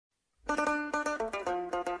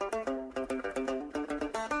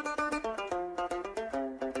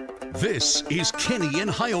This is Kenny and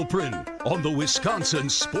Heilprin on the Wisconsin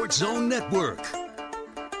Sports Zone Network.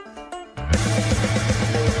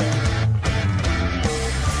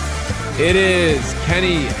 It is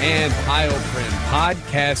Kenny and Heilprin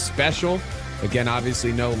podcast special. Again,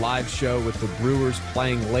 obviously no live show with the Brewers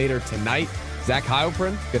playing later tonight. Zach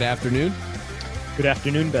Heilprin, good afternoon. Good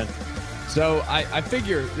afternoon, Ben. So I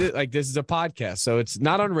figure like this is a podcast, so it's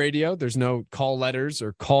not on radio. There's no call letters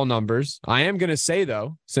or call numbers. I am going to say,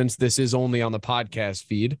 though, since this is only on the podcast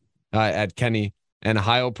feed at Kenny and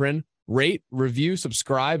Heilprin, rate, review,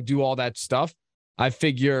 subscribe, do all that stuff. I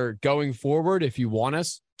figure going forward, if you want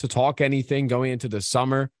us to talk anything going into the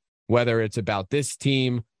summer, whether it's about this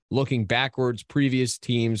team, looking backwards, previous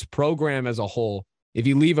teams, program as a whole, if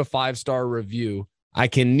you leave a 5-star review, I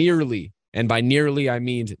can nearly, and by nearly, I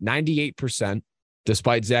mean 98%,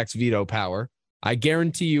 despite Zach's veto power, I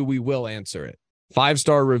guarantee you we will answer it.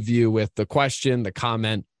 5-star review with the question, the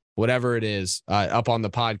comment, whatever it is, up on the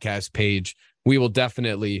podcast page. We will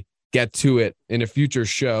definitely get to it in a future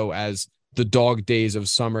show as the dog days of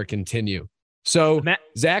summer continue. So,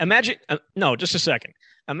 Zach, imagine, no, just a second.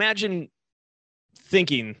 Imagine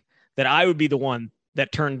thinking that I would be the one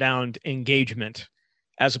that turned down engagement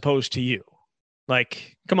as opposed to you.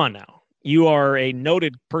 Like, come on now. You are a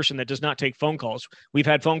noted person that does not take phone calls. We've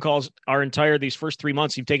had phone calls these first 3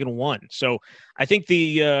 months. You've taken one. So I think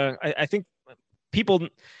I think people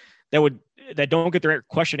that don't get their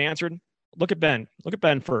question answered, look at Ben. Look at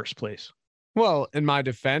Ben first, please. Well, in my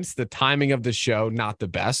defense, the timing of the show, not the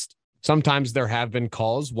best. Sometimes there have been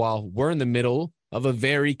calls while we're in the middle of a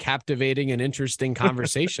very captivating and interesting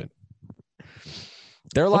conversation.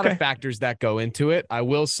 There are a lot of factors that go into it. I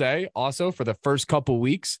will say also for the first couple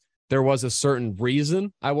weeks, there was a certain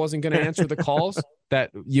reason I wasn't going to answer the calls that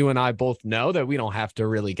you and I both know that we don't have to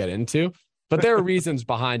really get into, but there are reasons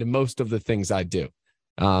behind most of the things I do.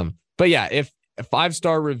 But yeah, if a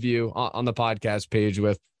 5-star review on the podcast page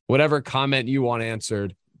with whatever comment you want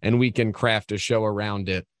answered, and we can craft a show around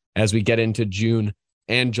it as we get into June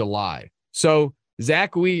and July. So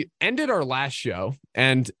Zach, we ended our last show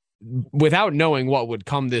and without knowing what would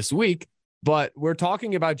come this week, but we're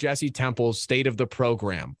talking about Jesse Temple's State of the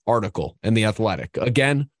Program article in The Athletic.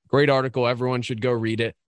 Again, great article. Everyone should go read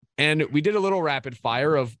it. And we did a little rapid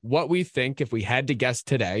fire of what we think, if we had to guess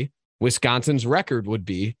today, Wisconsin's record would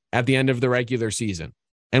be at the end of the regular season.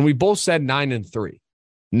 And we both said 9-3.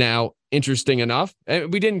 Now, interesting enough,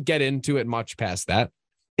 we didn't get into it much past that.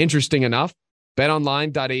 Interesting enough,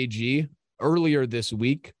 betonline.ag earlier this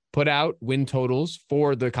week put out win totals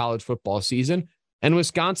for the college football season. And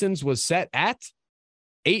Wisconsin's was set at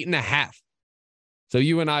 8.5. So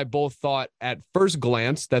you and I both thought at first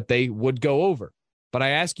glance that they would go over. But I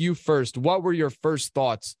ask you first, what were your first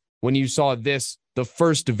thoughts when you saw this, the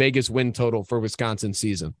first Vegas win total for Wisconsin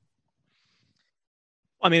season?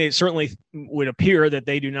 I mean, it certainly would appear that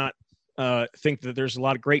they do not think that there's a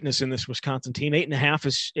lot of greatness in this Wisconsin team.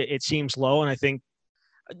 8.5 it seems low. And I think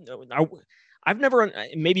I've never,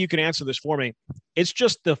 maybe you can answer this for me. It's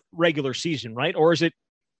just the regular season, right? Or is it,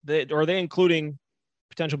 are they including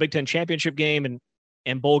potential Big Ten championship game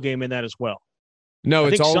and bowl game in that as well? No,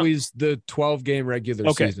 it's always the 12-game regular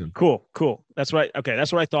season. Cool. That's what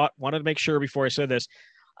I thought. Wanted to make sure before I said this.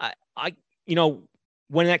 I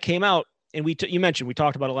when that came out and you mentioned, we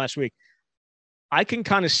talked about it last week. I can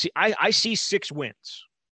kind of see, I see 6 wins,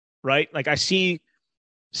 right? Like I see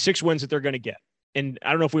 6 wins that they're going to get. And I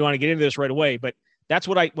don't know if we want to get into this right away, but that's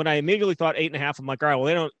what when I immediately thought 8.5, I'm like, all right, well,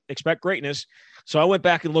 they don't expect greatness. So I went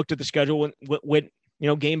back and looked at the schedule, went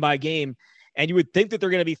game by game, and you would think that they're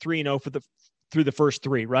going to be 3-0 through the first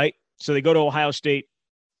 3, right? So they go to Ohio State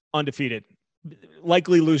undefeated,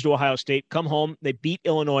 likely lose to Ohio State, come home, they beat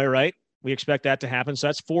Illinois, right? We expect that to happen. So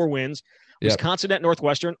that's 4 wins. Yep. Wisconsin at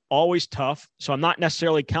Northwestern, always tough. So I'm not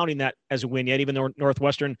necessarily counting that as a win yet, even though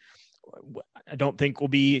Northwestern, I don't think will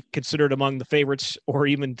be considered among the favorites or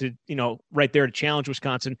even to, right there to challenge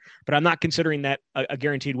Wisconsin. But I'm not considering that a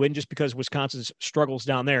guaranteed win just because Wisconsin's struggles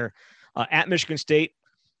down there. At Michigan State,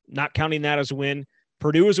 not counting that as a win.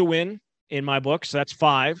 Purdue is a win in my book, so that's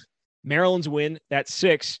 5. Maryland's a win, that's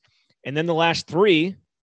 6. And then the last 3,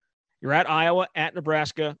 you're at Iowa, at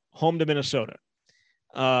Nebraska, home to Minnesota.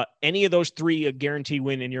 Any of those 3 a guaranteed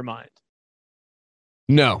win in your mind?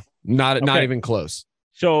 No, not even close.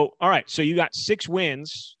 So, all right. So you got 6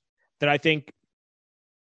 wins that I think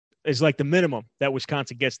is like the minimum that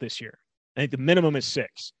Wisconsin gets this year. I think the minimum is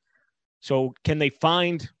 6. So can they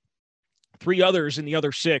find 3 others in the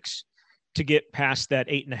other 6 to get past that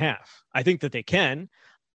 8.5? I think that they can.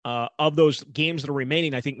 Of those games that are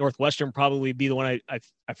remaining, I think Northwestern probably be the one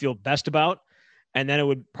I feel best about. And then it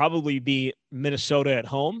would probably be Minnesota at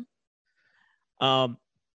home Um,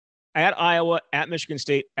 at Iowa, at Michigan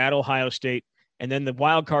State, at Ohio State, and then the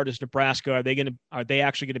wild card is Nebraska. Are they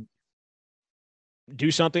actually going to do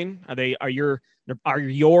something? Are your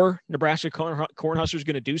Nebraska Cornhuskers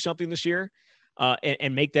going to do something this year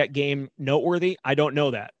and make that game noteworthy? I don't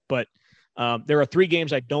know that, but there are 3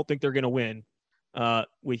 games I don't think they're going to win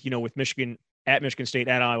with Michigan, at Michigan State,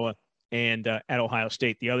 at Iowa, and at Ohio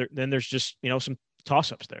State. Then there's just some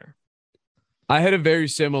toss-ups there. I had a very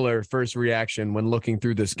similar first reaction when looking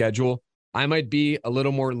through the schedule. I might be a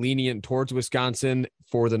little more lenient towards Wisconsin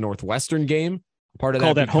for the Northwestern game. Part of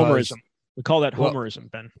that homerism. We call that homerism,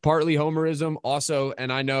 Ben. Partly homerism also,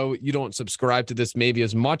 and I know you don't subscribe to this maybe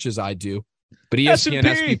as much as I do, but ESPN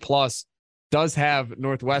SP Plus does have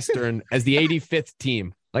Northwestern as the 85th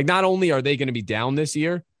team. Like, not only are they going to be down this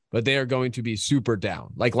year, but they are going to be super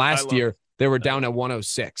down. Like last year, they were down at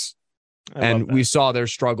 106, and we saw their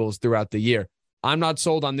struggles throughout the year. I'm not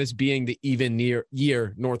sold on this being the even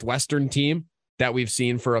year Northwestern team that we've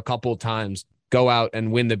seen for a couple of times go out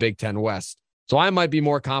and win the Big Ten West. So I might be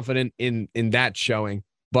more confident in that showing,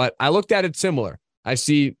 but I looked at it similar. I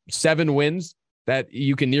see 7 wins that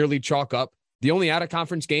you can nearly chalk up. The only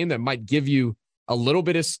out-of-conference game that might give you a little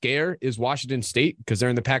bit of scare is Washington State because they're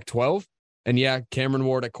in the Pac-12. And yeah, Cameron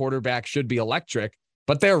Ward at quarterback should be electric,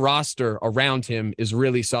 but their roster around him is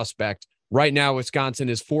really suspect. Right now, Wisconsin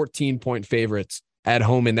is 14-point favorites at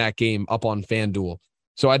home in that game up on FanDuel.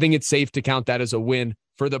 So I think it's safe to count that as a win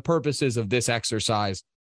for the purposes of this exercise.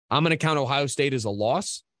 I'm going to count Ohio State as a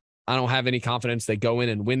loss. I don't have any confidence they go in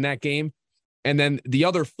and win that game. And then the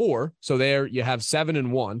other 4, so there you have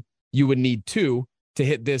 7-1. You would need 2 to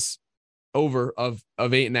hit this over of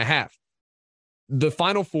 8.5. The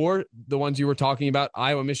final 4, the ones you were talking about,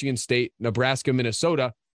 Iowa, Michigan State, Nebraska,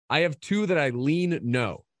 Minnesota, I have 2 that I lean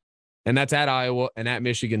no. And that's at Iowa and at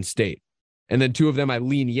Michigan State. And then 2 of them I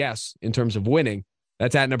lean yes in terms of winning.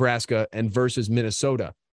 That's at Nebraska and versus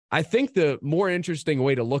Minnesota. I think the more interesting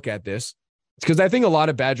way to look at this is because I think a lot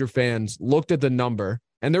of Badger fans looked at the number,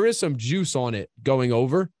 and there is some juice on it going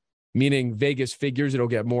over, meaning Vegas figures it'll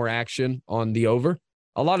get more action on the over.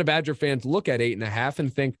 A lot of Badger fans look at 8.5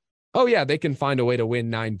 and think, oh, yeah, they can find a way to win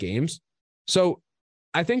 9 games. So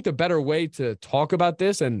I think the better way to talk about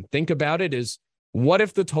this and think about it is, what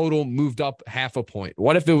if the total moved up 0.5 point?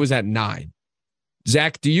 What if it was at 9?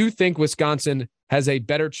 Zach, do you think Wisconsin has a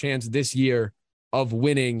better chance this year of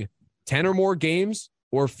winning 10 or more games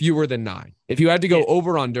or fewer than 9? If you had to go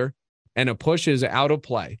over under and a push is out of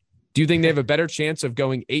play, do you think they have a better chance of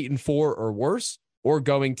going 8-4 or worse, or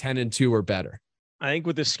going 10-2 or better? I think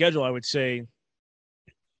with this schedule, I would say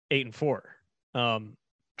 8-4,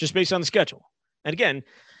 just based on the schedule. And again,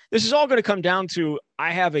 this is all going to come down to,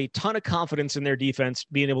 I have a ton of confidence in their defense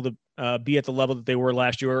being able to be at the level that they were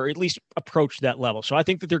last year, or at least approach that level. So I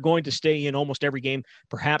think that they're going to stay in almost every game,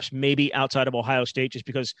 perhaps maybe outside of Ohio State, just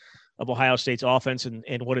because of Ohio State's offense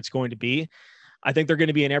and what it's going to be. I think they're going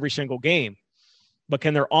to be in every single game. But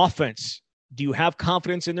can their offense, do you have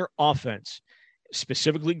confidence in their offense,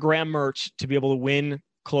 specifically Graham Mertz, to be able to win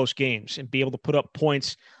close games and be able to put up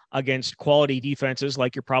points against quality defenses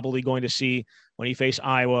like you're probably going to see when you face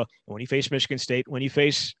Iowa, when you face Michigan State, when you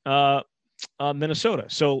face Minnesota?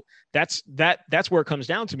 So that's where it comes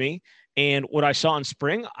down to me. And what I saw in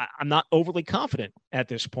spring, I'm not overly confident at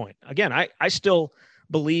this point. Again, I still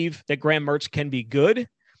believe that Graham Mertz can be good.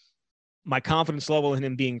 My confidence level in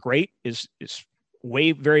him being great is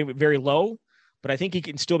way very, very low, but I think he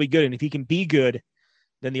can still be good. And if he can be good,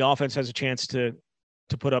 then the offense has a chance to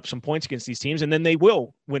put up some points against these teams, and then they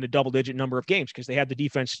will win a double-digit number of games because they have the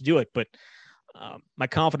defense to do it. But my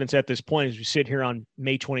confidence at this point, as we sit here on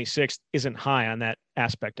May 26th, isn't high on that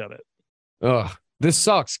aspect of it. This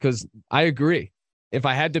sucks because I agree. If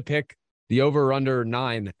I had to pick the over or under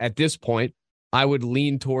 9 at this point, I would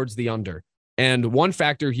lean towards the under. And one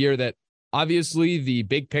factor here that obviously the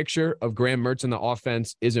big picture of Graham Mertz and the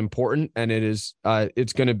offense is important, and it's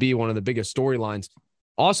going to be one of the biggest storylines.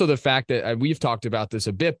 Also, the fact that we've talked about this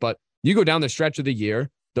a bit, but you go down the stretch of the year,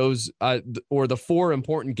 those or the 4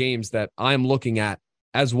 important games that I'm looking at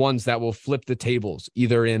as ones that will flip the tables,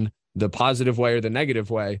 either in the positive way or the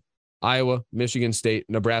negative way: Iowa, Michigan State,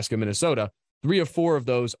 Nebraska, Minnesota. 3 of 4 of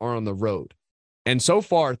those are on the road. And so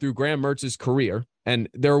far through Graham Mertz's career, and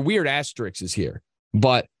there are weird asterisks here,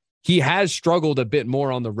 but he has struggled a bit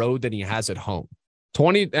more on the road than he has at home.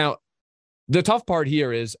 Now, the tough part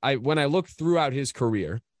here is when I look throughout his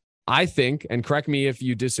career, I think, and correct me if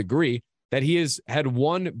you disagree, that he has had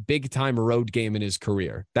one big-time road game in his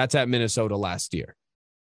career. That's at Minnesota last year.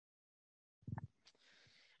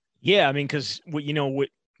 Yeah, I mean, because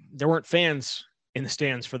there weren't fans in the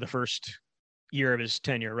stands for the first year of his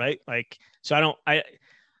tenure, right? Like, so I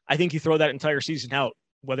think you throw that entire season out,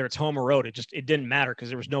 whether it's home or road, it didn't matter because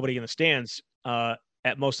there was nobody in the stands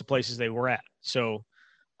at most of the places they were at. So,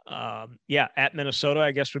 at Minnesota,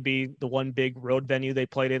 I guess would be the one big road venue they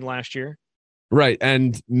played in last year. Right.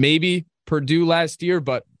 And maybe Purdue last year,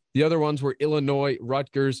 but the other ones were Illinois,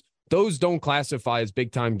 Rutgers. Those don't classify as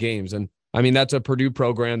big time games. And I mean, that's a Purdue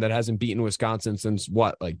program that hasn't beaten Wisconsin since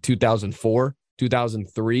like 2004,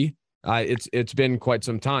 2003. It's been quite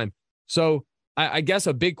some time. So I guess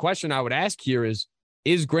a big question I would ask here is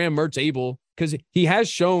Graham Mertz able, because he has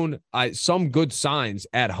shown some good signs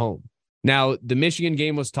at home. Now, the Michigan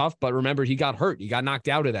game was tough, but remember, he got hurt. He got knocked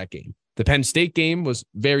out of that game. The Penn State game was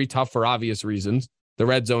very tough for obvious reasons, the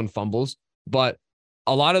red zone fumbles. But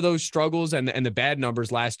a lot of those struggles and the bad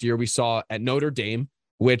numbers last year we saw at Notre Dame,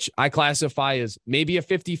 which I classify as maybe a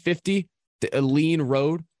 50-50, a lean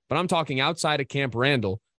road. But I'm talking outside of Camp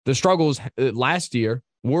Randall. The struggles last year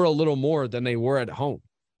were a little more than they were at home.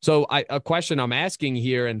 So a question I'm asking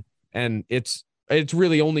here, and it's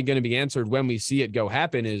really only going to be answered when we see it go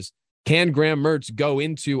happen, is can Graham Mertz go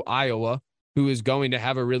into Iowa, who is going to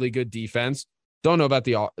have a really good defense? Don't know about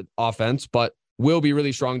the offense, but will be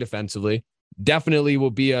really strong defensively. Definitely will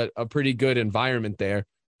be a pretty good environment there.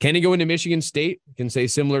 Can he go into Michigan State? Can say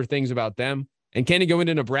similar things about them. And can he go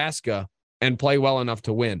into Nebraska and play well enough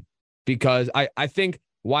to win? Because I think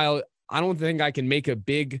while I don't think I can make a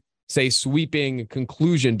big, say, sweeping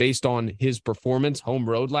conclusion based on his performance home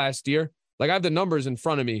road last year, like I have the numbers in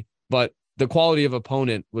front of me, but the quality of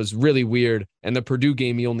opponent was really weird. And the Purdue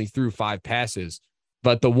game, he only threw 5 passes.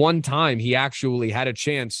 But the one time he actually had a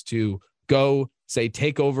chance to go, say,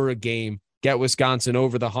 take over a game, get Wisconsin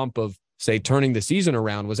over the hump of, say, turning the season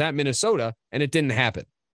around was at Minnesota, and it didn't happen.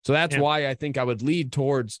 So that's why I think I would lead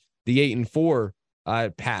towards the 8-4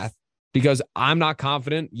 path, because I'm not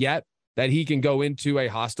confident yet that he can go into a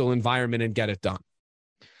hostile environment and get it done.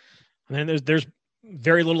 And there's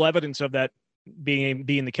very little evidence of that being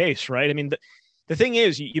the case, right? I mean, the thing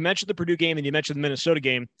is, you mentioned the Purdue game and you mentioned the Minnesota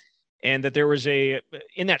game, and that there was in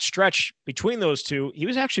that stretch between those two, he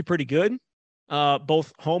was actually pretty good,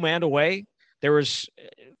 both home and away. It was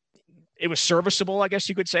serviceable, I guess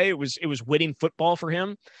you could say. It was winning football for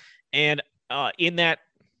him. And in that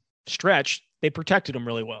stretch, they protected him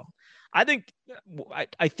really well. I think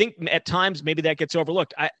at times maybe that gets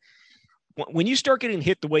overlooked. When you start getting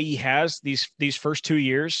hit the way he has these first 2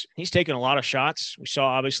 years, he's taken a lot of shots. We saw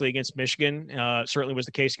obviously against Michigan, certainly was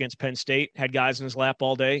the case against Penn State, had guys in his lap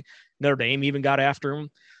all day. Notre Dame even got after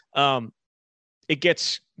him. It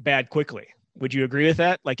gets bad quickly. Would you agree with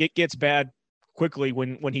that? Like, it gets bad quickly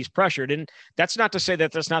when he's pressured. And that's not to say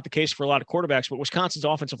that that's not the case for a lot of quarterbacks, but Wisconsin's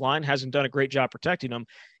offensive line hasn't done a great job protecting him.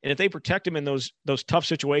 And if they protect him in those tough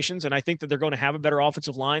situations, and I think that they're going to have a better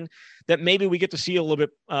offensive line, that maybe we get to see a little bit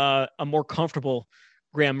a more comfortable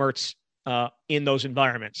Graham Mertz in those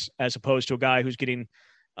environments, as opposed to a guy who's getting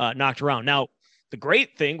knocked around. Now, the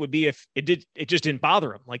great thing would be if it just didn't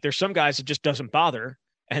bother him. Like, there's some guys it just doesn't bother,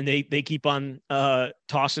 and they keep on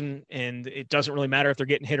tossing, and it doesn't really matter if they're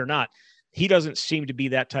getting hit or not. He doesn't seem to be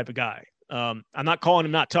that type of guy. I'm not calling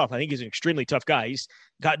him not tough. I think he's an extremely tough guy. He's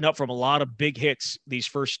gotten up from a lot of big hits these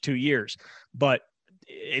first 2 years, but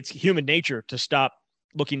it's human nature to stop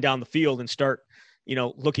looking down the field and start,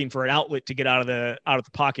 looking for an outlet to get out of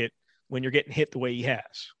the pocket when you're getting hit the way he has.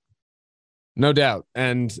 No doubt.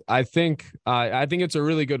 And I think it's a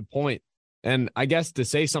really good point. And I guess to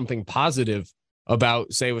say something positive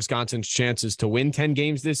about, say, Wisconsin's chances to win 10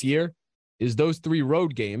 games this year is those 3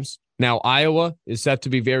 road games. Now, Iowa is set to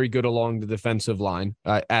be very good along the defensive line,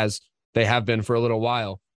 as they have been for a little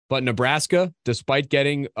while. But Nebraska, despite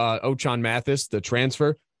getting Ochon Mathis, the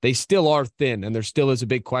transfer, they still are thin, and there still is a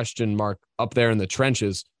big question mark up there in the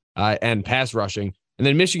trenches and pass rushing. And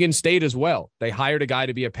then Michigan State as well. They hired a guy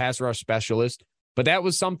to be a pass rush specialist, but that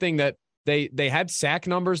was something that they had sack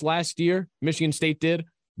numbers last year, Michigan State did,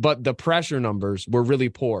 but the pressure numbers were really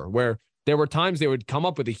poor, where there were times they would come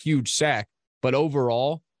up with a huge sack, but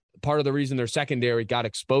overall, part of the reason their secondary got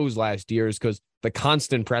exposed last year is because the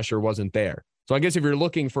constant pressure wasn't there. So I guess if you're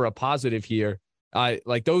looking for a positive here,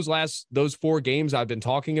 like those 4 games I've been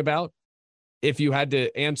talking about, if you had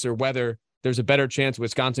to answer whether there's a better chance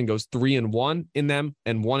Wisconsin goes 3-1 in them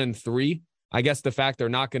and 1-3, I guess the fact they're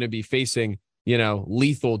not going to be facing,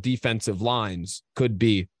 lethal defensive lines could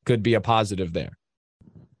be a positive there.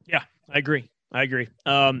 Yeah, I agree.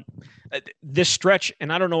 This stretch,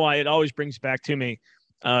 and I don't know why it always brings back to me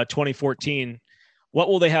 2014. What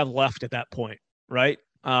will they have left at that point, right?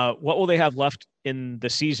 what will they have left in the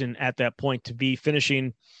season at that point to be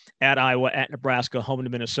finishing at Iowa, at Nebraska, home to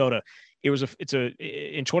Minnesota? In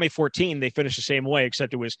 2014, they finished the same way,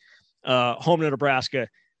 except it was home to Nebraska,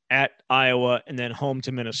 at Iowa, and then home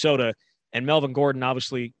to Minnesota. And Melvin Gordon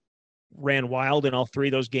obviously ran wild in all three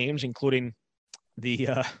of those games, including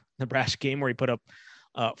the Nebraska game where he put up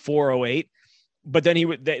 408. But then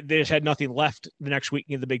they just had nothing left the next week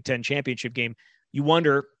in the Big Ten championship game. You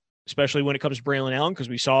wonder, especially when it comes to Braylon Allen, because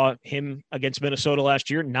we saw him against Minnesota last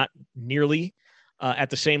year, not nearly at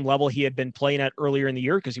the same level he had been playing at earlier in the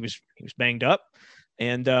year because he was banged up.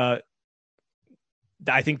 And I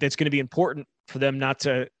think that's going to be important for them not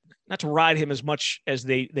to ride him as much as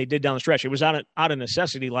they did down the stretch. It was out of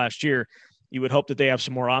necessity last year. You would hope that they have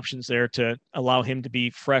some more options there to allow him to be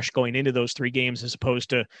fresh going into those three games, as opposed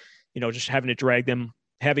to, just having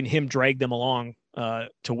him drag them along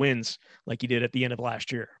to wins like he did at the end of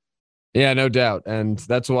last year. Yeah, no doubt. And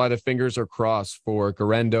that's why the fingers are crossed for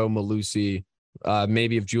Guerendo, Malusi,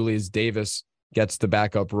 maybe if Julius Davis gets the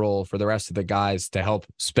backup role for the rest of the guys to help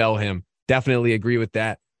spell him. Definitely agree with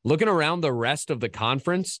that. Looking around the rest of the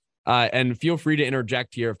conference, and feel free to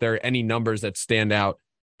interject here if there are any numbers that stand out.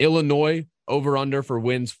 Illinois over under for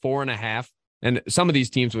wins 4.5. And some of these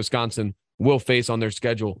teams Wisconsin will face on their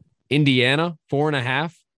schedule. Indiana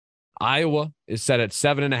 4.5. Iowa is set at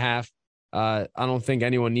 7.5. I don't think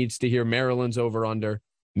anyone needs to hear Maryland's over under.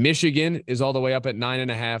 Michigan is all the way up at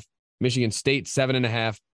 9.5. Michigan State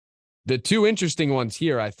 7.5. The two interesting ones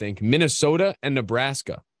here, I think, Minnesota and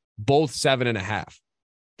Nebraska, both 7.5.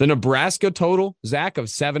 The Nebraska total, Zach, of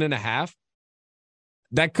 7.5,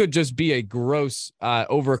 that could just be a gross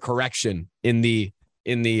overcorrection in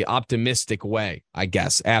the optimistic way, I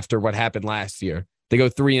guess, after what happened last year. They go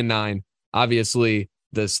 3-9. Obviously,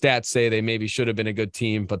 the stats say they maybe should have been a good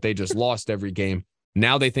team, but they just lost every game.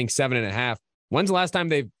 Now they think 7.5. When's the last time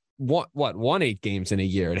they've won 8 games in a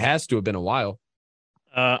year? It has to have been a while.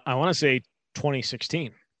 I want to say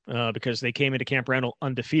 2016, because they came into Camp Randall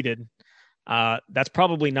undefeated. That's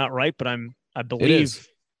probably not right, but I believe it is.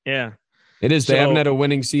 Yeah, it is. They haven't had a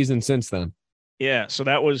winning season since then. Yeah, so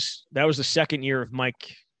that was the second year of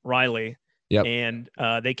Mike Riley. Yep. And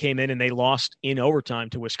they came in and they lost in overtime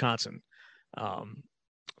to Wisconsin.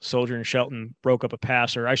 Soldier and Shelton broke up a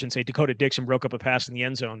pass, or I shouldn't say Dakota Dixon broke up a pass in the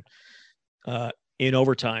end zone in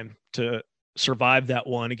overtime to survive that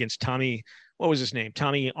one against Tommy. What was his name?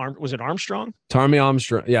 Was it Armstrong? Tommy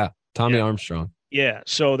Armstrong. Yeah. Tommy Armstrong. Yeah.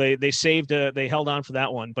 So they saved, they held on for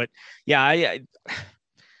that one. But yeah,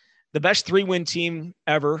 the best 3-win team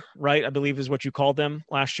ever, right? I believe is what you called them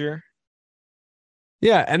last year.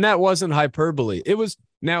 Yeah. And that wasn't hyperbole. It was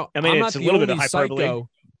now, I mean, it's a little bit of hyperbole. Psycho.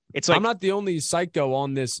 It's like, I'm not the only psycho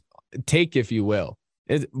on this take, if you will.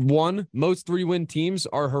 Most 3-win teams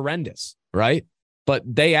are horrendous, right? But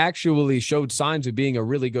they actually showed signs of being a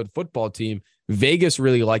really good football team. Vegas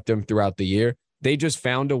really liked them throughout the year. They just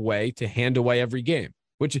found a way to hand away every game,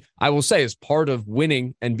 which I will say is part of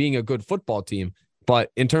winning and being a good football team.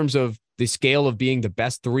 But in terms of the scale of being the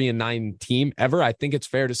best 3-9 team ever, I think it's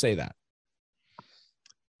fair to say that.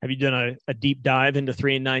 Have you done a deep dive into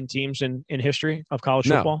 3-9 teams in history of college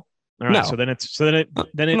football? All right, no. So then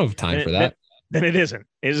I don't have time for that. Then it isn't.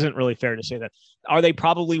 It isn't really fair to say that. Are they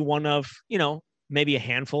probably one of, maybe a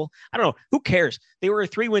handful? I don't know. Who cares? They were a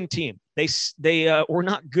 3-win team. They were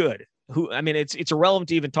not good. It's irrelevant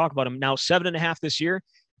to even talk about them. Now 7.5 this year.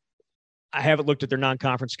 I haven't looked at their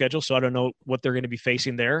non-conference schedule, so I don't know what they're going to be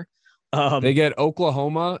facing there. They get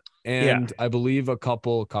Oklahoma and I believe a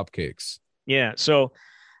couple cupcakes. Yeah. So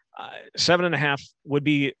 7.5 would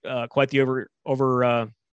be quite the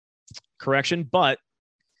over correction, but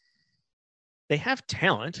they have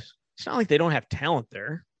talent. It's not like they don't have talent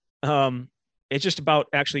there. It's just about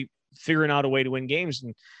actually figuring out a way to win games.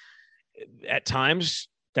 And at times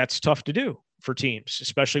that's tough to do for teams,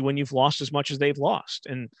 especially when you've lost as much as they've lost.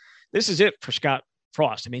 And this is it for Scott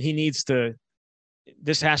Frost. I mean,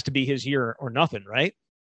 this has to be his year or nothing, right?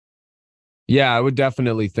 Yeah, I would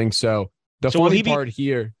definitely think so. The funny part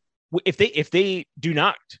here, if they do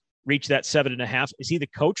not reach that 7.5, is he the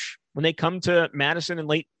coach when they come to Madison in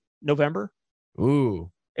late November? Ooh,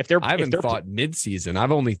 I haven't thought midseason.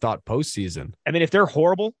 I've only thought postseason. I mean, if they're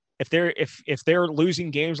horrible, if they're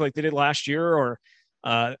losing games like they did last year or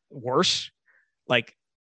worse, like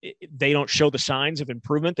they don't show the signs of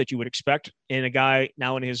improvement that you would expect in a guy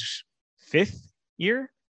now in his fifth year.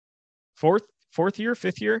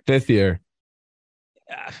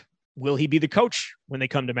 Will he be the coach when they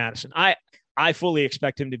come to Madison? I fully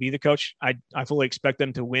expect him to be the coach. I fully expect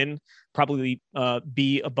them to win, probably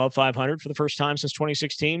be above 500 for the first time since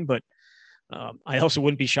 2016. But I also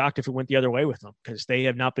wouldn't be shocked if it went the other way with them because they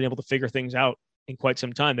have not been able to figure things out in quite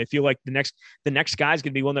some time. They feel like the next guy's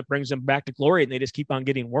going to be one that brings them back to glory, and they just keep on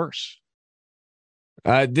getting worse.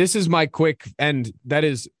 This is my quick, and that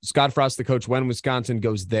is Scott Frost, the coach, when Wisconsin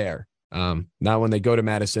goes there. Not when they go to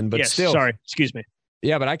Madison, but yes, still. Sorry, excuse me.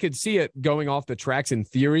 Yeah, but I could see it going off the tracks in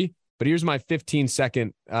theory. But here's my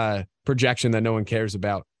 15-second projection that no one cares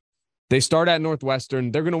about. They start at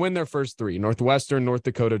Northwestern. They're going to win their first three: Northwestern, North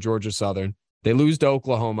Dakota, Georgia Southern. They lose to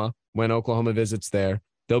Oklahoma when Oklahoma visits there.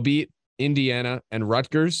 They'll beat Indiana and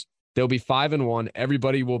Rutgers. They'll be 5-1.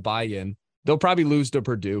 Everybody will buy in. They'll probably lose to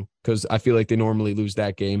Purdue because I feel like they normally lose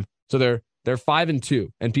that game. So they're 5-2,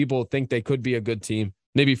 and people think they could be a good team,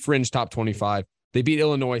 maybe fringe top 25. They beat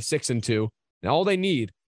Illinois 6-2. Now all they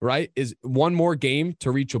need, right, is one more game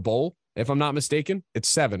to reach a bowl. If I'm not mistaken, it's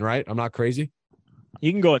 7, right? I'm not crazy.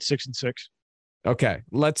 You can go at 6-6. Okay,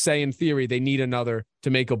 let's say in theory they need another to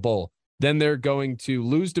make a bowl. Then they're going to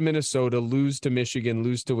lose to Minnesota, lose to Michigan,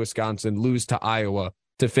 lose to Wisconsin, lose to Iowa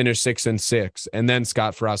to finish 6-6, and then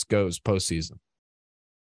Scott Frost goes postseason.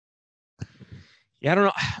 Yeah, I don't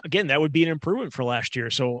know. Again, that would be an improvement for last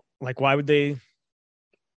year. So, like, why would they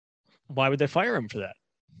fire him for that?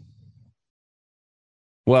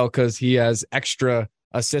 Well, because he has extra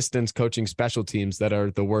assistants coaching special teams that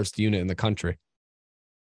are the worst unit in the country.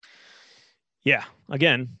 Yeah,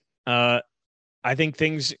 again, I think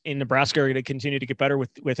things in Nebraska are going to continue to get better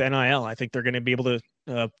with NIL. I think they're going to be able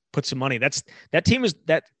to put some money. That team is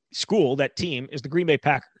the Green Bay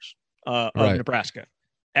Packers of Right. Nebraska.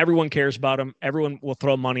 Everyone cares about them. Everyone will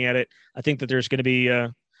throw money at it. I think that there's going to be,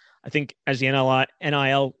 I think as the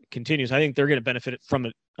NIL continues, I think they're going to benefit from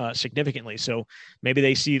it significantly. So maybe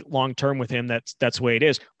they see long-term with him. That's the way it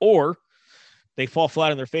is. Or they fall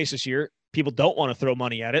flat on their face this year. People don't want to throw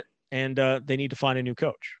money at it, and they need to find a new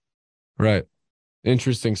coach. Right.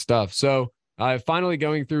 Interesting stuff. So finally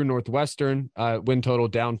going through Northwestern, win total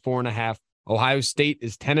down 4.5. Ohio State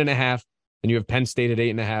is 10.5. And you have Penn State at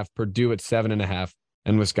 8.5, Purdue at 7.5,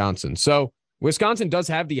 and Wisconsin. So Wisconsin does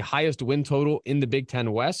have the highest win total in the Big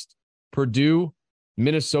Ten West. Purdue,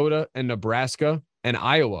 Minnesota, and Nebraska and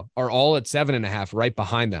Iowa are all at 7.5 right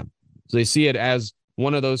behind them. So they see it as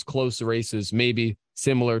one of those close races, maybe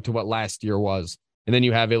similar to what last year was. And then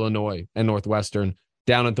you have Illinois and Northwestern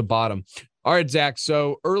down at the bottom. All right, Zach.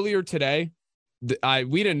 So earlier today,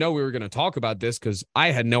 we didn't know we were going to talk about this because I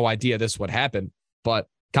had no idea this would happen. But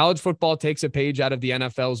college football takes a page out of the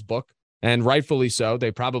NFL's book, and rightfully so. They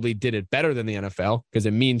probably did it better than the NFL because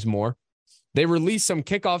it means more. They released some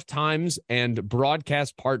kickoff times and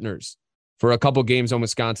broadcast partners for a couple games on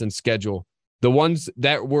Wisconsin's schedule. The ones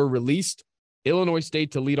that were released, Illinois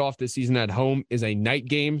State to lead off the season at home is a night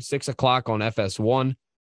game, 6 o'clock on FS1.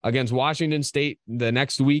 Against Washington State, the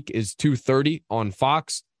next week is 2:30 on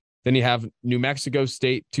Fox. Then you have New Mexico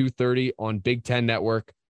State, 2:30 on Big Ten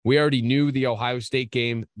Network. We already knew the Ohio State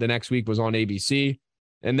game the next week was on ABC.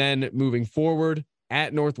 And then moving forward,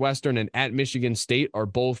 at Northwestern and at Michigan State are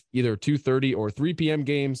both either 2:30 or 3 p.m.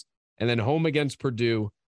 games. And then home against Purdue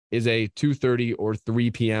is a 2:30 or 3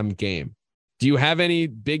 p.m. game. Do you have any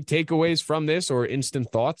big takeaways from this or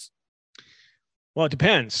instant thoughts? Well, it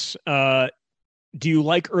depends. Do you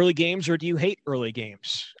like early games or do you hate early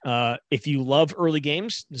games? If you love early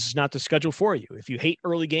games, this is not the schedule for you. If you hate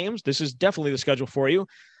early games, this is definitely the schedule for you.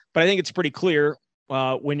 But I think it's pretty clear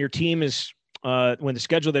when your team is when the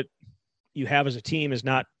schedule that you have as a team is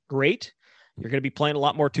not great, you're going to be playing a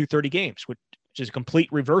lot more 2:30 games, which is a complete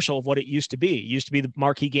reversal of what it used to be. It used to be the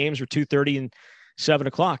marquee games were 2:30 and 7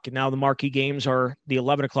 o'clock. And now the marquee games are the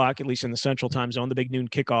 11 o'clock, at least in the central time zone, the big noon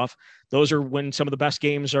kickoff. Those are when some of the best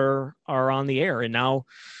games are on the air. And now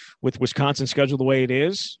with Wisconsin scheduled the way it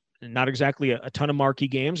is, not exactly a ton of marquee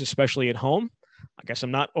games, especially at home, I guess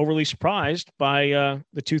I'm not overly surprised by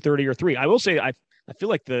the 2:30 or 3. I will say I feel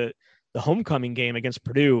like the homecoming game against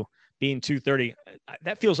Purdue being 2:30,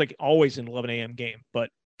 that feels like always an 11 a.m. game. But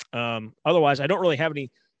otherwise, I don't really have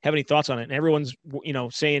any thoughts on it. And everyone's,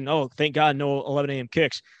 saying, oh, thank God, no 11 a.m.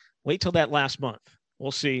 kicks. Wait till that last month.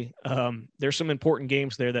 We'll see. There's some important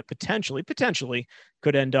games there that potentially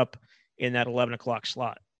could end up in that 11 o'clock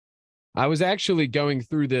slot. I was actually going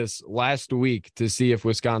through this last week to see if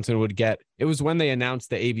Wisconsin would it was when they announced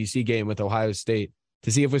the ABC game with Ohio State,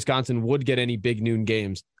 to see if Wisconsin would get any big noon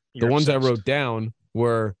games. The ones I wrote down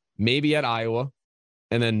were maybe at Iowa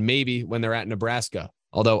and then maybe when they're at Nebraska,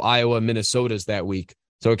 although Iowa, Minnesota's that week.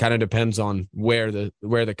 So it kind of depends on where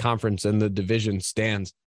the conference and the division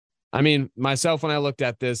stands. I mean, myself, when I looked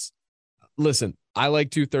at this, listen, I like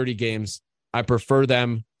 2:30 games. I prefer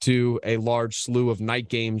them to a large slew of night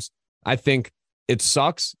games. I think It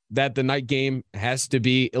sucks that the night game has to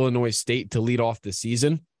be Illinois State to lead off the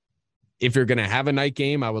season. If you're going to have a night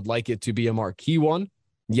game, I would like it to be a marquee one.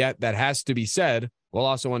 Yet that has to be said, while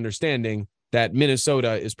also understanding that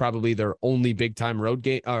Minnesota is probably their only big time road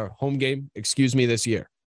game or home game, this year.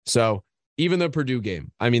 So even the Purdue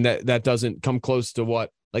game, I mean, that doesn't come close to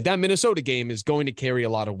what, like, that Minnesota game is going to carry a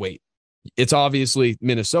lot of weight. It's obviously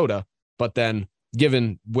Minnesota, but then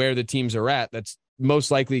given where the teams are at, that's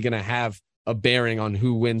most likely going to have a bearing on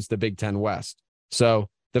who wins the Big Ten West. So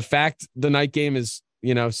the fact the night game is,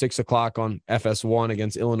 6 o'clock on FS1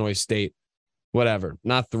 against Illinois State, whatever,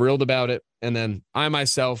 not thrilled about it. And then I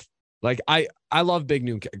myself, I love big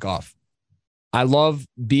noon kickoff. I love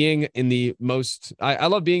being in the I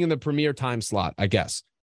love being in the premier time slot, I guess,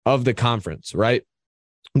 of the conference, right?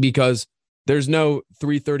 Because there's no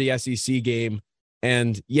 3:30 SEC game.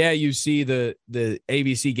 And yeah, you see the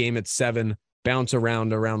ABC game at 7 bounce around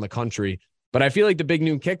the country. But I feel like the big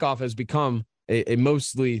noon kickoff has become a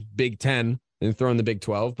mostly Big Ten, and throw in the Big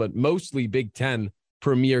 12, but mostly Big Ten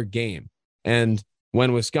premier game. And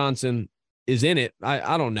when Wisconsin is in it,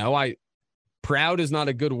 I don't know. Proud is not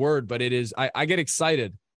a good word, but it is. I get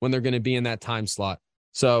excited when they're going to be in that time slot.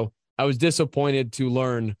 So I was disappointed to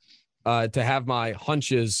learn to have my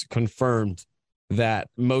hunches confirmed that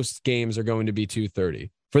most games are going to be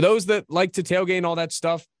 2:30. For those that like to tailgate and all that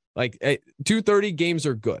stuff, 2:30 games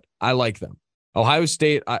are good. I like them. Ohio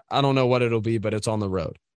State, I don't know what it'll be, but it's on the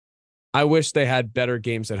road. I wish they had better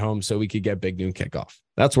games at home so we could get big noon kickoff.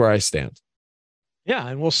 That's where I stand. Yeah,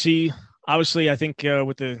 and we'll see. Obviously, I think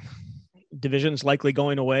with the divisions likely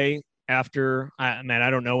going away after, I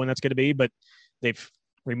don't know when that's going to be, but they've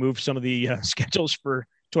removed some of the schedules for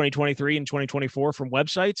 2023 and 2024 from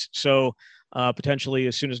websites. So potentially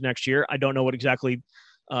as soon as next year, I don't know what exactly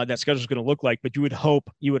that schedule is going to look like, but you would hope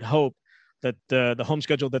that the home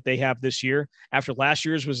schedule that they have this year, after last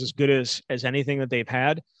year's was as good as anything that they've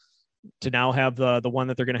had, to now have the one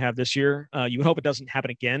that they're going to have this year. You would hope it doesn't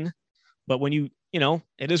happen again, but when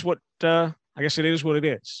it is what, I guess it is what it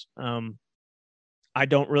is. I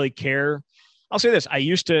don't really care. I'll say this. I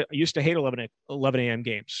used to hate 11 a.m.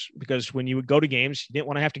 games, because when you would go to games, you didn't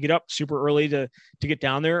want to have to get up super early to get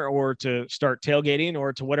down there or to start tailgating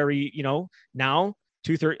or to whatever, now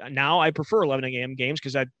 2:30. Now I prefer 11 a.m. games,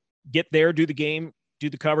 because I get there, do the game, do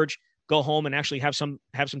the coverage, go home, and actually have some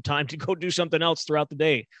time to go do something else throughout the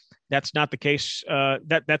day. That's not the case.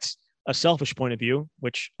 That's a selfish point of view,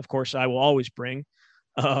 which of course I will always bring.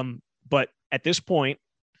 But at this point,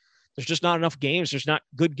 there's just not enough games. There's not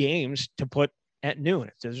good games to put at noon.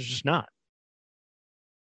 There's just not.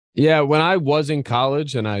 Yeah, when I was in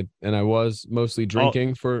college and I was mostly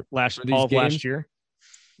drinking for these games, last year.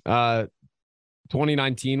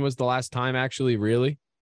 2019 was the last time, actually, really.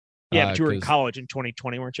 Yeah, but you were in college in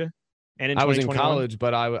 2020, weren't you? And I was in college,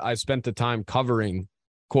 but I spent the time covering,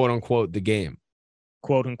 quote unquote, the game.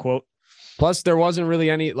 Quote unquote. Plus, there wasn't really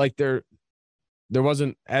any, there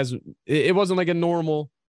wasn't it wasn't like a normal,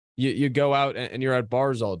 you go out and you're at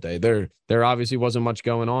bars all day. There obviously wasn't much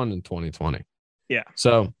going on in 2020. Yeah.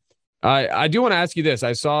 So I do want to ask you this.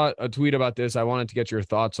 I saw a tweet about this. I wanted to get your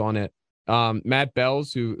thoughts on it. Matt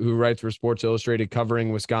Bells, who writes for Sports Illustrated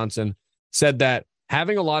covering Wisconsin, said that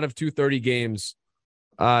having a lot of 2:30 games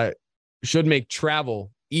should make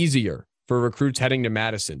travel easier for recruits heading to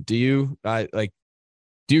Madison. Do you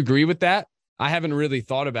agree with that? I haven't really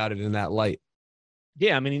thought about it in that light.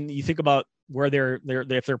 Yeah, I mean, you think about where they're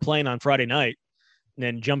if they're playing on Friday night and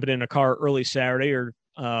then jumping in a car early Saturday or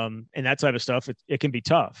and that type of stuff, it can be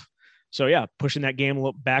tough. So yeah, pushing that game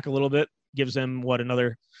back a little bit gives them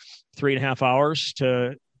another 3.5 hours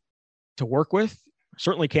to work with.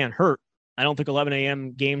 Certainly can't hurt. I don't think 11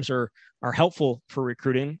 a.m. games are helpful for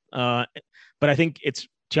recruiting. But I think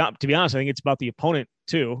to be honest, I think it's about the opponent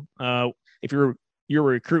too. If you're a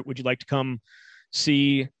recruit, would you like to come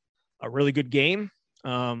see a really good game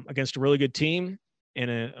against a really good team in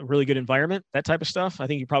a really good environment, that type of stuff? I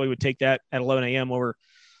think you probably would take that at 11 a.m. over,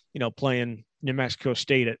 playing New Mexico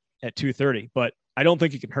State at 2:30. But I don't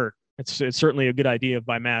think it can hurt. It's certainly a good idea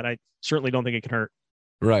by Matt. I certainly don't think it can hurt.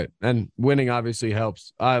 Right. And winning obviously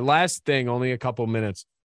helps. Last thing, only a couple minutes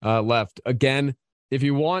left. Again, if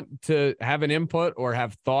you want to have an input or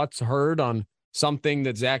have thoughts heard on something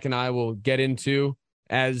that Zach and I will get into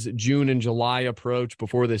as June and July approach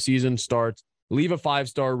before the season starts, leave a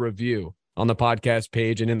 5-star review on the podcast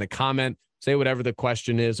page, and in the comment, say whatever the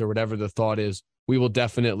question is or whatever the thought is. We will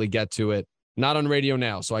definitely get to it. Not on radio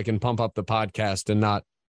now, so I can pump up the podcast and not,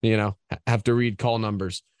 have to read call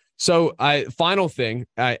numbers. So final thing,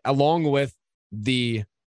 along with the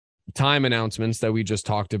time announcements that we just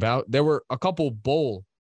talked about, there were a couple bowl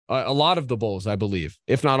A lot of the bowls, I believe,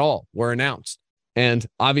 if not all, were announced. And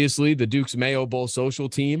obviously the Duke's Mayo Bowl social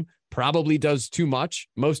team probably does too much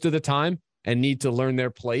most of the time and need to learn their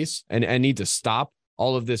place and need to stop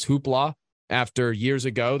all of this hoopla. After years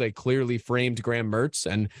ago, they clearly framed Graham Mertz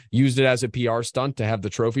and used it as a PR stunt to have the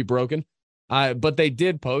trophy broken. But they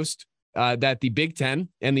did post that the Big Ten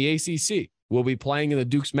and the ACC will be playing in the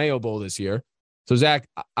Duke's Mayo Bowl this year. So, Zach,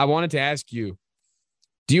 I wanted to ask you,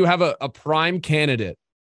 do you have a prime candidate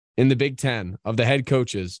in the Big Ten of the head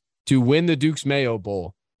coaches to win the Duke's Mayo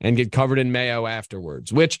Bowl and get covered in mayo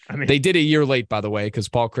afterwards, which they did a year late, by the way, because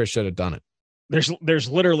Paul Chryst should have done it. There's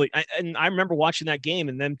literally, and I remember watching that game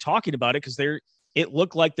and them talking about it because it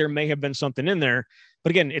looked like there may have been something in there.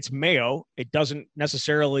 But again, it's mayo. It doesn't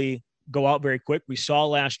necessarily go out very quick. We saw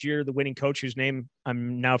last year the winning coach, whose name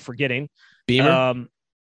I'm now forgetting. Beamer?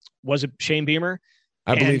 Was it Shane Beamer?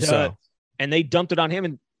 I believe so. And they dumped it on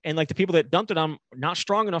him, and like the people that dumped it on not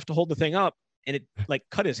strong enough to hold the thing up, and it like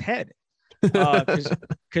cut his head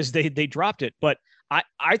because they dropped it. But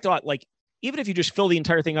I thought, like, even if you just fill the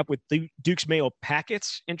entire thing up with the Duke's Mayo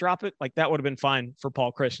packets and drop it, like that would have been fine for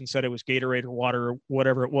Paul Chryst and said it was Gatorade or water or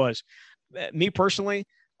whatever it was. Me personally,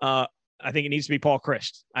 I think it needs to be Paul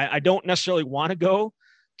Chryst. I don't necessarily want to go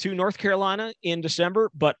to North Carolina in December,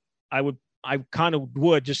 but I kind of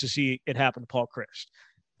would just to see it happen to Paul Chryst.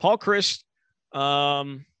 Paul Chryst,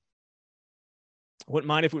 wouldn't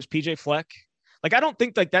mind if it was PJ Fleck. Like, I don't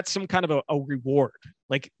think like that's some kind of a reward.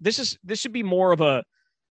 Like this should be more of a,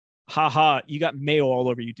 haha, you got mayo all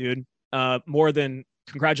over you, dude. More than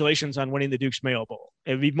congratulations on winning the Duke's Mayo Bowl.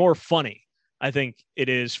 It'd be more funny, I think it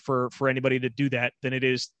is for anybody to do that than it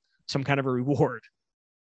is some kind of a reward.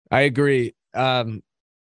 I agree.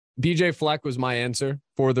 BJ Fleck was my answer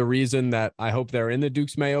for the reason that I hope they're in the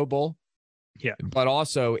Duke's Mayo Bowl. Yeah. But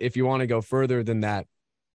also, if you want to go further than that,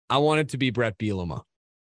 I want it to be Brett Bielema.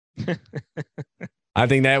 I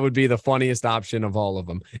think that would be the funniest option of all of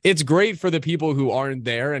them. It's great for the people who aren't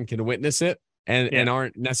there and can witness it and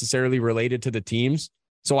aren't necessarily related to the teams.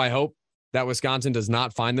 So I hope that Wisconsin does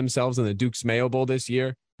not find themselves in the Duke's Mayo Bowl this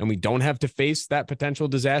year and we don't have to face that potential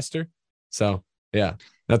disaster. So, yeah,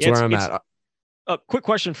 that's where I'm at. A quick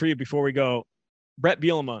question for you before we go. Brett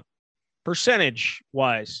Bielema,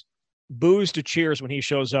 percentage-wise, boos to cheers when he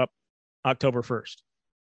shows up October 1st.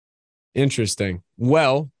 Interesting.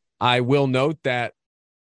 Well, I will note that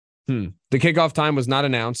the kickoff time was not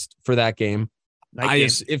announced for that game.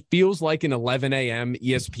 It feels like an 11 a.m.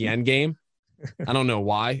 ESPN game. I don't know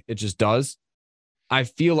why. It just does. I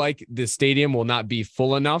feel like the stadium will not be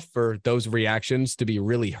full enough for those reactions to be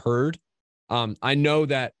really heard. I know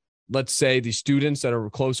that, let's say, the students that are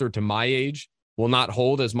closer to my age will not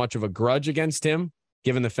hold as much of a grudge against him,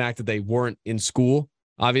 given the fact that they weren't in school,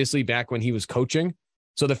 obviously, back when he was coaching.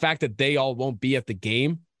 So the fact that they all won't be at the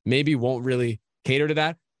game maybe won't really cater to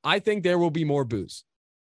that. I think there will be more boos.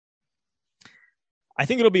 I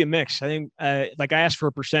think it'll be a mix. I think, like I asked for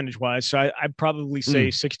a percentage-wise, so I'd probably say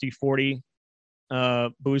 60-40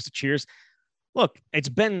 boos to cheers. Look, it's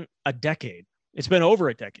been a decade. It's been over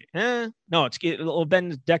a decade. No, it'll have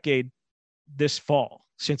been a decade this fall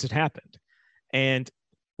since it happened. And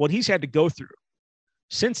what he's had to go through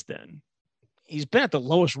since then, he's been at the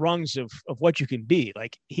lowest rungs of what you can be.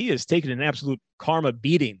 Like, he has taken an absolute karma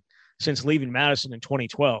beating since leaving Madison in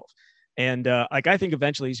 2012. And I think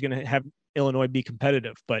eventually he's going to have Illinois be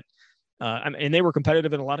competitive, but and they were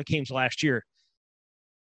competitive in a lot of games last year,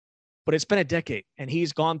 but it's been a decade and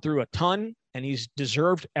he's gone through a ton and he's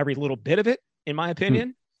deserved every little bit of it, in my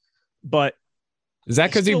opinion. But is that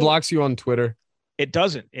because he blocks you on Twitter? It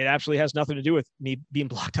doesn't. It actually has nothing to do with me being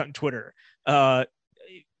blocked on Twitter. The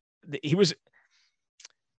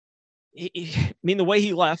way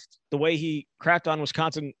he left, the way he crapped on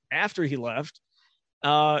Wisconsin after he left,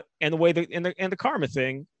 and the way the karma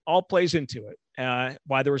thing all plays into it.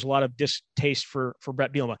 Why there was a lot of distaste for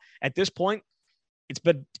Brett Bielema. At this point, it's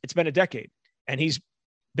been a decade, and he's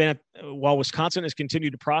been while Wisconsin has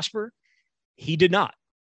continued to prosper, he did not.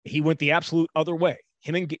 He went the absolute other way.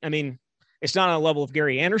 It's not on a level of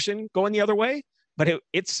Gary Anderson going the other way, but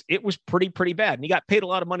it was pretty bad, and he got paid a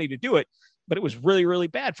lot of money to do it. But it was really, really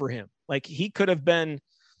bad for him. Like, he could have been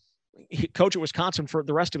coach at Wisconsin for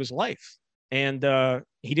the rest of his life. And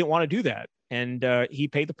he didn't want to do that. And he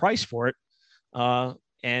paid the price for it.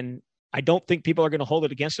 And I don't think people are going to hold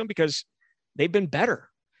it against him because they've been better.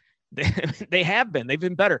 They have been. They've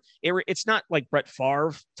been better. It's not like Brett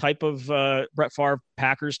Favre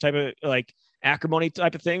Packers type of like acrimony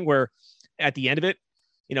type of thing where at the end of it,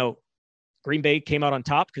 Green Bay came out on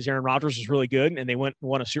top because Aaron Rodgers was really good and they went and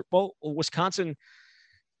won a Super Bowl. Wisconsin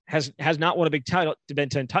has not won a Big Ten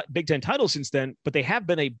title since then, but they have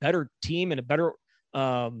been a better team and a better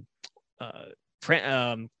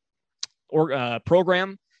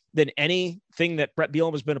program than anything that Brett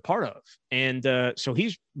Bielema has been a part of. And so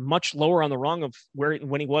he's much lower on the rung of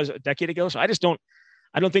when he was a decade ago. So I don't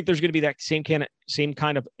think there's going to be that same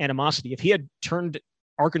kind of animosity. If he had turned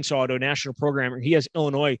Arkansas to a national program, or he has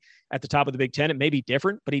Illinois at the top of the Big Ten, it may be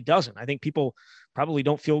different, but he doesn't. I think people probably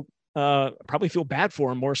feel bad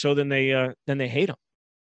for him more so than they hate him.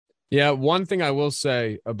 Yeah. One thing I will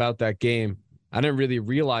say about that game, I didn't really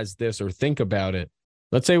realize this or think about it.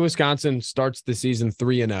 Let's say Wisconsin starts the season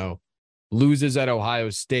 3-0, loses at Ohio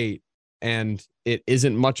State, and it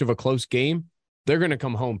isn't much of a close game. They're going to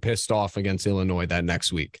come home pissed off against Illinois that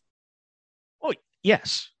next week. Oh,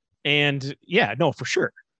 yes. And yeah, no, for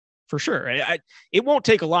sure. For sure. It won't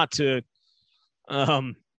take a lot to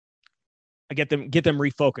get them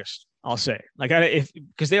refocused, I'll say.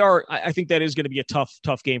 Because I think that is going to be a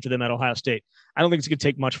tough game for them at Ohio State. I don't think it's going to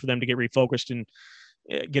take much for them to get refocused and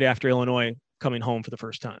get after Illinois coming home for the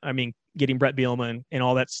first time. I mean, getting Brett Bielema and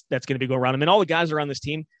all that's going to be going around him. And all the guys around this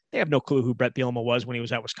team, they have no clue who Brett Bielema was when he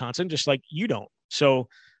was at Wisconsin, just like you don't. So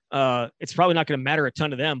it's probably not going to matter a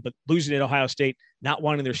ton to them, but losing at Ohio State, not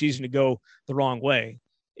wanting their season to go the wrong way,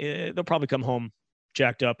 they'll probably come home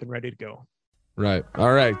jacked up and ready to go. Right.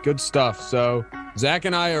 All right. Good stuff. So Zach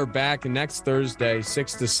and I are back next Thursday,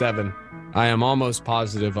 6 to 7. I am almost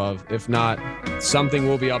positive of. If not, something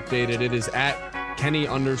will be updated. It is at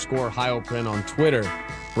Kenny_Heilprin on Twitter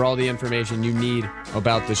for all the information you need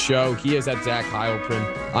about the show. He is at Zach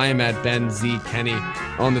Heilprin. I am at Ben Z Kenny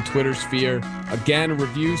on the Twitter sphere. Again,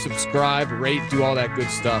 review, subscribe, rate, do all that good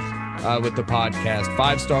stuff with the podcast.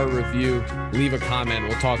 5-star review, leave a comment.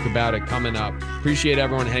 We'll talk about it coming up. Appreciate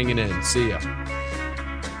everyone hanging in. See ya.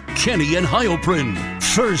 Kenny and Heilprin,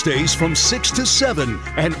 Thursdays from 6 to 7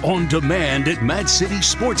 and on demand at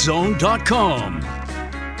MadCitySportsZone.com.